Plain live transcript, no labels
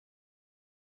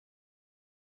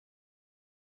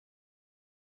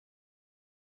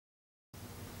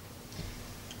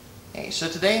Hey, so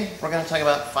today we're going to talk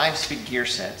about 5-speed gear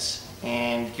sets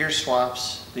and gear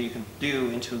swaps that you can do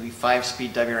into the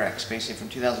 5-speed WRX, basically from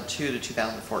 2002 to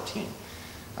 2014.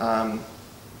 Some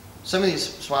of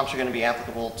these swaps are going to be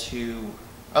applicable to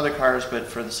other cars, but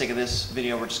for the sake of this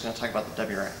video, we're just going to talk about the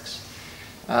WRX.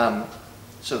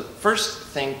 So the first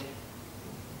thing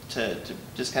to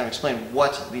just kind of explain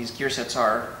what these gear sets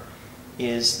are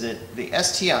is that the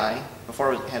STI,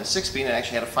 before it had a 6-speed, it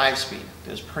actually had a 5-speed.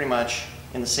 It was pretty much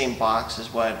in the same box as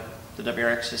what the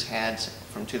WRX has had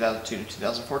from 2002 to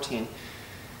 2014.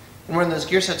 And where those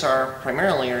gear sets are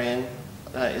primarily in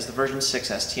is the version 6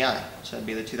 STI. So it'd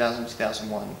be the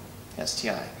 2000-2001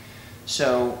 STI.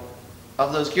 So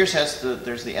of those gear sets,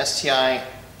 there's the STI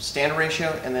standard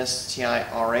ratio and the STI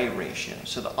RA ratio.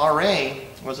 So the RA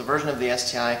was a version of the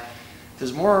STI that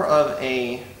was more of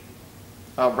a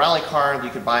rally car that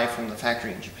you could buy from the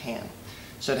factory in Japan.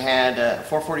 So it had a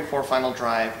 444 final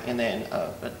drive and then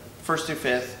a first through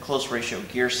fifth close ratio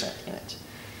gear set in it.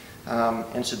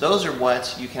 And so those are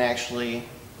what you can actually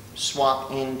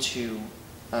swap into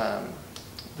the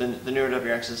newer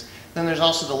WRXs. Then there's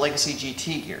also the legacy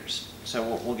GT gears. So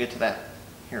we'll get to that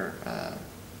here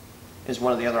as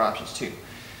one of the other options too.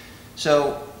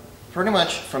 So pretty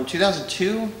much from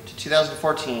 2002 to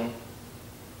 2014,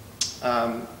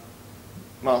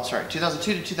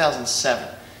 2002 to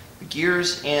 2007, the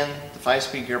gears in the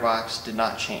 5-speed gearbox did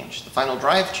not change. The final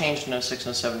drive changed in 06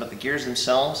 and 07, but the gears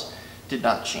themselves did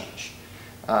not change.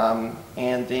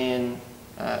 And then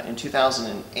in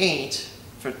 2008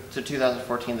 to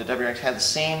 2014, the WRX had the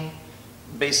same,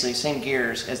 basically same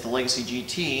gears as the legacy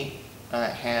GT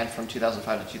had from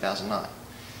 2005 to 2009.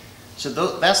 So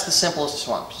that's the simplest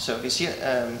swap. So if you see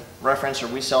a reference or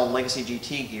we sell legacy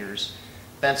GT gears,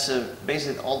 that's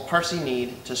basically all the parts you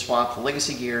need to swap the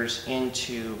legacy gears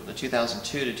into the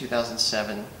 2002 to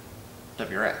 2007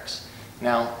 WRX.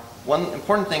 Now, one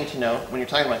important thing to note when you're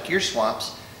talking about gear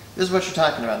swaps, this is what you're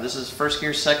talking about. This is first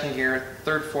gear, second gear,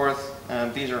 third, fourth.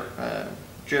 These are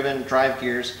driven drive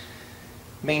gears,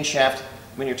 main shaft.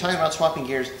 When you're talking about swapping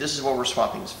gears, this is what we're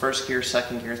swapping. It's first gear,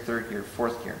 second gear, third gear,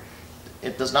 fourth gear.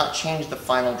 It does not change the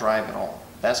final drive at all.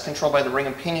 That's controlled by the ring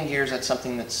and pinion gears. That's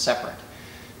something that's separate.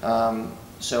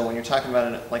 So when you're talking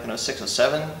about it like an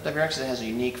 06-07 WRX that has a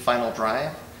unique final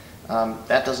drive,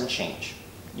 that doesn't change.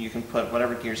 You can put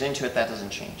whatever gears into it, that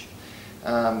doesn't change.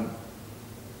 The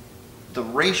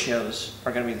ratios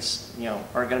are going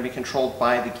to be controlled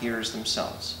by the gears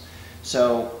themselves.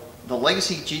 So the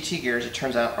legacy GT gears, it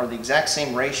turns out, are the exact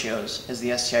same ratios as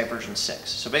the STI version 6.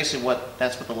 So basically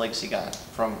that's what the legacy got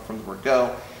from the word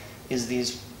go, is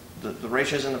the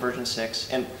ratios in the version 6.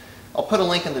 And I'll put a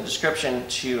link in the description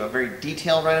to a very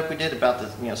detailed write-up we did about the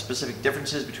specific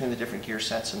differences between the different gear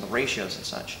sets and the ratios and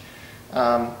such.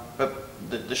 But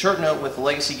the short note with the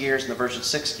legacy gears and the version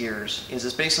 6 gears is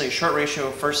it's basically a short ratio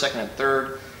of first, second, and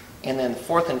third, and then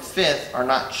fourth and fifth are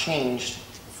not changed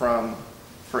for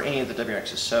any of the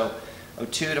WRXs. So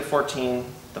 02 to 14,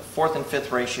 the fourth and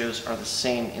fifth ratios are the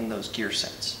same in those gear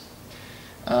sets.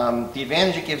 The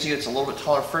advantage it gives you, it's a little bit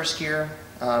taller first gear,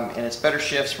 and it's better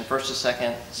shifts from first to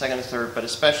second, second to third, but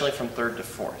especially from third to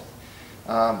fourth.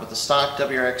 But the stock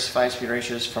WRX 5-speed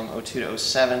ratios from 02 to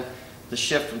 07, the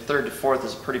shift from third to fourth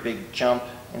is a pretty big jump,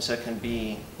 and so it can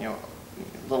be a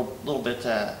little bit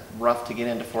rough to get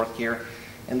into fourth gear,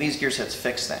 and these gear sets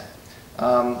fix that.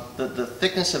 The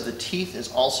thickness of the teeth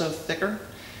is also thicker,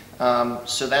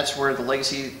 so that's where the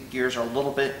legacy gears are a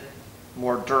little bit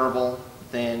more durable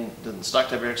than the stock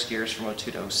WRX gears from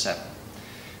 02 to 07.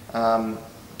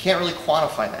 Can't really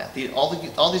quantify that.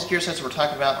 All these gear sets we're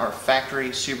talking about are factory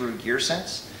Subaru gear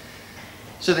sets,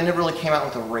 so they never really came out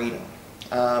with a rating.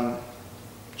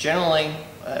 Generally,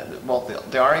 the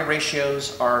RA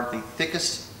ratios are the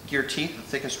thickest gear teeth, the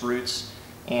thickest roots,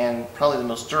 and probably the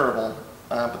most durable,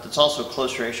 but it's also a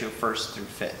close ratio first through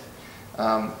fifth.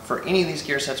 For any of these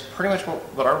gear sets, pretty much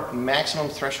what our maximum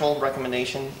threshold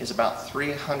recommendation is about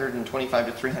 325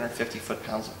 to 350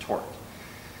 foot-pounds of torque.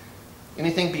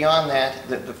 Anything beyond that,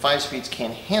 the 5-speeds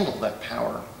can handle that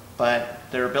power, but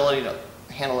their ability to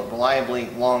handle it reliably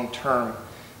long-term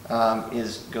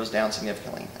goes down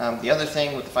significantly. The other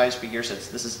thing with the 5-speed gear sets,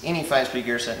 this is any 5-speed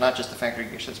gear set, not just the factory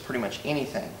gear sets, pretty much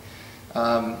anything.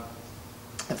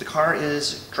 If the car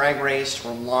is drag raced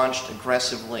or launched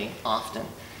aggressively often,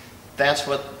 that's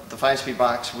what the 5-speed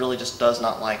box really just does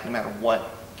not like, no matter what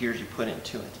gears you put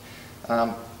into it.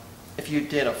 If you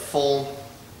did a full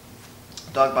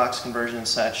dog box conversion and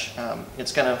such,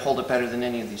 it's going to hold it better than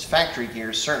any of these factory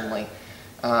gears, certainly.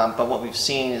 But what we've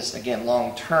seen is, again,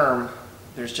 long term,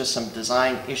 there's just some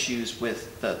design issues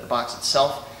with the box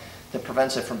itself that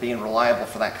prevents it from being reliable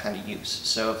for that kind of use.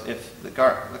 So if the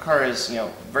car is, you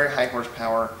know, very high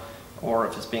horsepower, or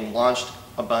if it's being launched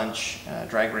a bunch,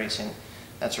 drag racing,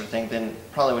 that sort of thing, then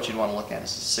probably what you'd want to look at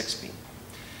is the 6-speed.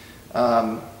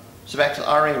 So back to the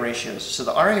RA ratios. So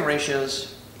the RA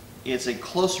ratios is a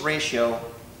close ratio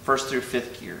first through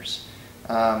fifth gears.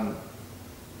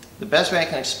 The best way I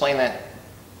can explain that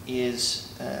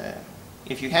is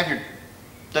if you have your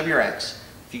WRX,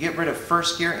 if you get rid of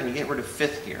first gear and you get rid of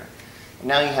fifth gear,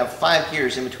 now you have 5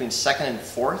 gears in between second and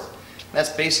fourth.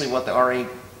 That's basically what the RA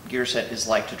gear set is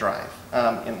like to drive.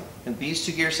 In these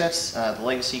two gear sets, the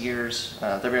legacy gears,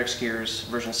 WRX gears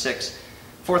version 6,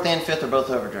 fourth and fifth are both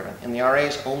overdriven. In the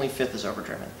RAs, only fifth is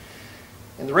overdriven.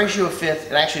 In the ratio of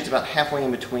fifth, it actually is about halfway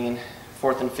in between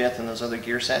fourth and fifth in those other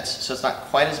gear sets, so it's not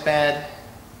quite as bad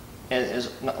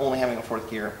as only having a fourth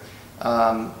gear.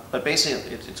 But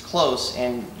basically, it's close,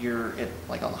 and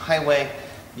like on the highway,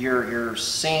 your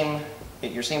same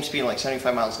speed, like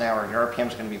 75 miles an hour, your RPM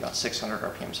is going to be about 600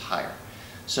 RPMs higher.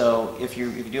 So if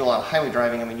you do a lot of highway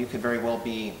driving, I mean, you could very well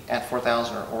be at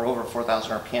 4,000 or over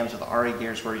 4,000 RPMs with the RA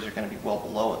gears, whereas you're going to be well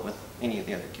below it with any of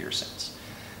the other gear sets.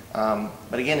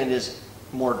 But again, it is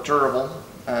more durable,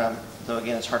 though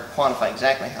again, it's hard to quantify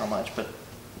exactly how much, but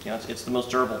you know, it's the most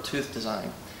durable tooth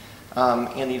design.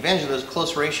 And the advantage of those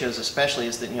close ratios especially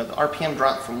is that, you know, the RPM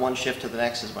drop from one shift to the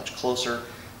next is much closer.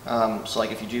 So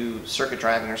like if you do circuit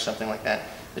driving or something like that,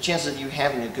 the chances of you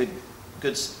having a good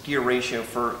gear ratio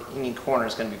for any corner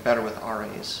is going to be better with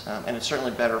RAs. And it's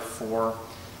certainly better for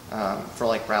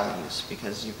like rally use,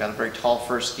 because you've got a very tall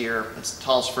first gear. It's the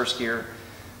tallest first gear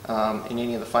in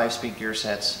any of the 5-speed gear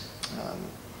sets.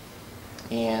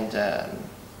 You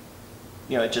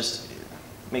know, it just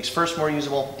makes first more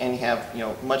usable, and you have, you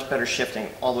know, much better shifting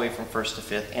all the way from first to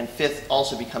fifth, and fifth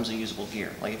also becomes a usable gear.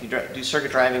 Like if you do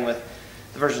circuit driving with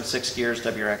the version 6 gears,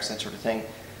 WRX, that sort of thing,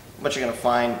 what you're going to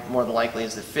find more than likely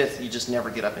is that fifth, you just never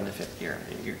get up into fifth gear.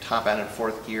 You top out in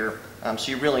fourth gear,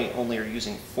 so you really only are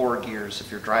using 4 gears if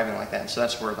you're driving like that, and so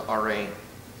that's where the RA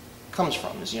comes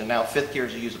from, is, you know, now fifth gear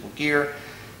is a usable gear,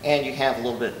 and you have a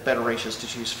little bit better ratios to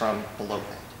choose from below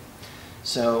that.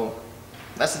 So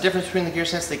that's the difference between the gear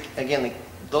sets. Again,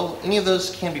 any of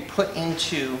those can be put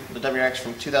into the WRX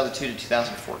from 2002 to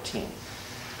 2014.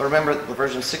 But remember, the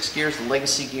version 6 gears, the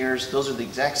legacy gears, those are the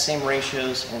exact same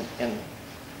ratios, and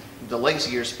the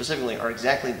legacy gears specifically are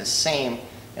exactly the same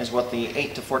as what the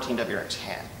 8 to 14 WRX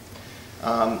had.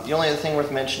 The only other thing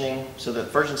worth mentioning, so the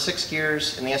version 6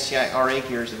 gears and the STI RA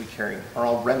gears that we carry are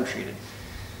all REM treated.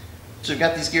 So we've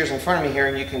got these gears in front of me here,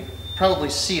 and you can probably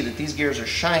see that these gears are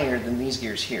shinier than these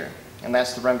gears here, and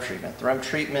that's the REM treatment. The REM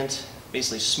treatment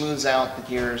basically smooths out the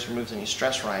gears, removes any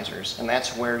stress risers, and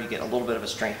that's where you get a little bit of a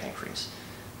strength increase.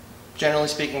 Generally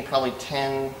speaking, probably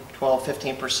 10, 12,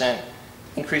 15%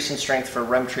 increase in strength for a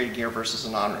REM treated gear versus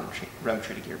a non-REM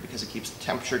treated gear, because it keeps the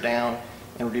temperature down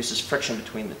and reduces friction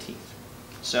between the teeth.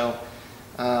 So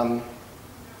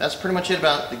that's pretty much it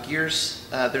about the gears.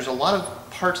 There's a lot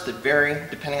of parts that vary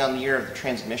depending on the year of the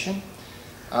transmission.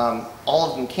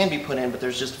 All of them can be put in, but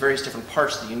there's just various different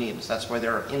parts that you need. So that's why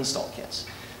there are install kits.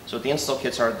 So what the install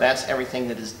kits are, that's everything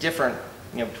that is different,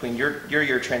 you know, between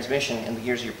your transmission and the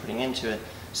gears you're putting into it,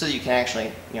 so that you can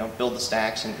actually, you know, build the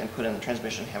stacks and put in the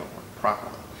transmission and have it work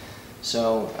properly.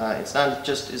 So it's not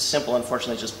just as simple,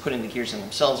 unfortunately, just putting the gears in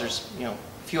themselves. There's, you know,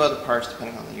 a few other parts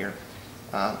depending on the year,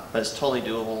 but it's totally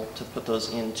doable to put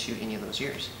those into any of those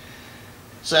years.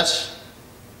 So that's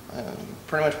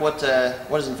pretty much what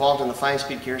is involved in the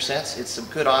 5-speed gear sets. It's some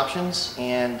good options,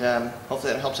 and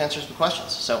hopefully that helps answer some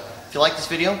questions. So if you like this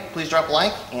video, please drop a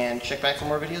like and check back for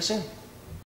more videos soon.